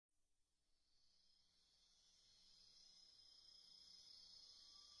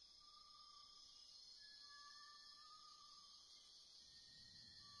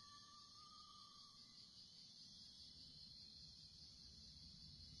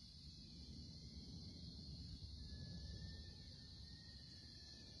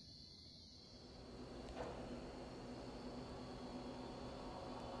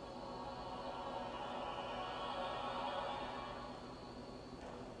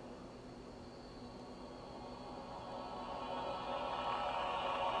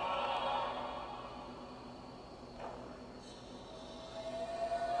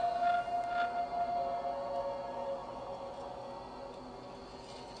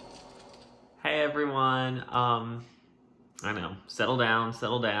Hey everyone, I know, settle down,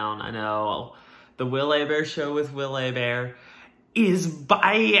 I know, the Will Abare Show with Will Abare is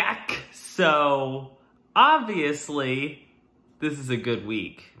back, so obviously this is a good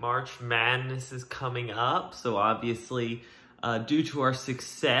week. March Madness is coming up, so obviously due to our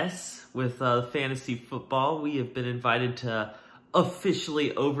success with fantasy football, we have been invited to officially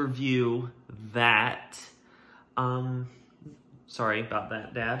overview that. Sorry about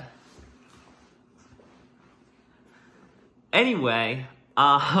that, Dad. Anyway,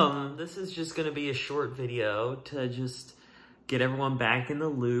 this is just going to be a short video to just get everyone back in the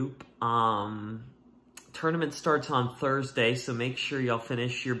loop. Tournament starts on Thursday, so make sure y'all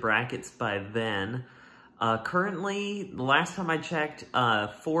finish your brackets by then. Currently, the last time I checked,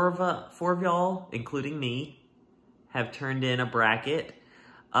 four of y'all, including me, have turned in a bracket.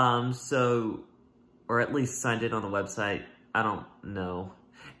 Or at least signed in on the website. I don't know.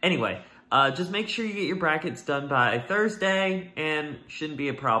 Anyway, just make sure you get your brackets done by Thursday, and shouldn't be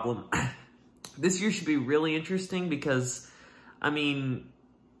a problem. This year should be really interesting because, I mean,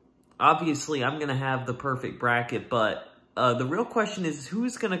 obviously I'm going to have the perfect bracket, but the real question is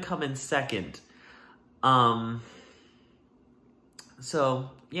who's going to come in second.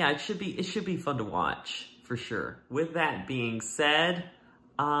 So, yeah, it should be fun to watch, for sure. With that being said,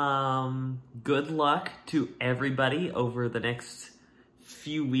 good luck to everybody over the next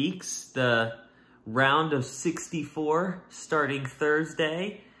few weeks. The round of 64 starting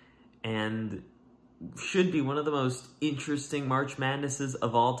Thursday, and should be one of the most interesting March Madnesses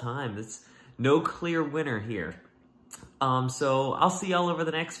of all time. There's no clear winner here. So I'll see y'all over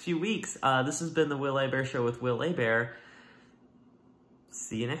the next few weeks. This has been the Will Abare Show with Will Abare.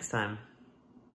 See you next time.